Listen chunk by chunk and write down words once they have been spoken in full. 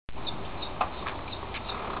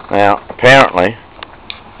Now, apparently,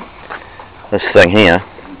 this thing here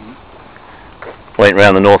went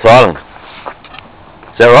round the North Island.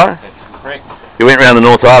 Is that right? That's correct. You went round the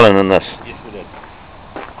North Island in this? Yes, we did.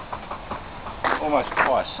 Almost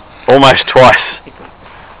twice. Almost twice.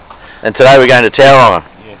 And today we're going to Tauranga.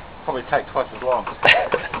 Yeah, probably take twice as long.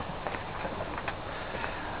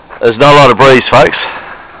 There's not a lot of breeze, folks.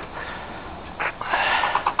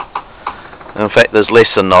 In fact, there's less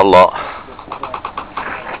than not a lot.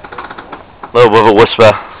 A little bit of a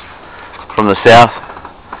whisper from the south,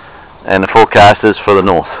 and the forecast is for the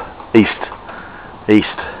north, east,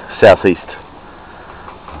 southeast.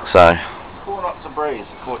 So 4 knots of breeze,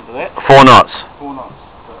 according to that. 4 knots. 4 knots,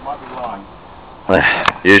 so it might be lying.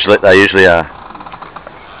 They usually are.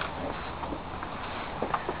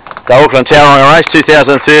 The Auckland Tauranga race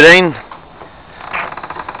 2013.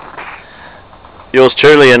 Yours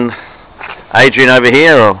truly and Adrian over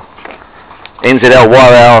here, or NZL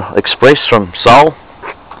YL Express from Seoul,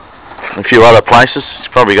 and a few other places. He's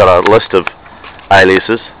probably got a list of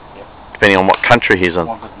aliases, depending on what country he's in.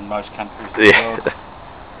 Wanted in most countries in the world.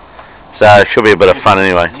 So it should be a bit of fun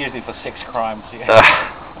anyway. Usually for sex crimes. Yeah.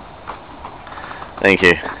 Thank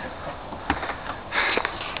you.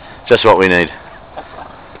 Just what we need.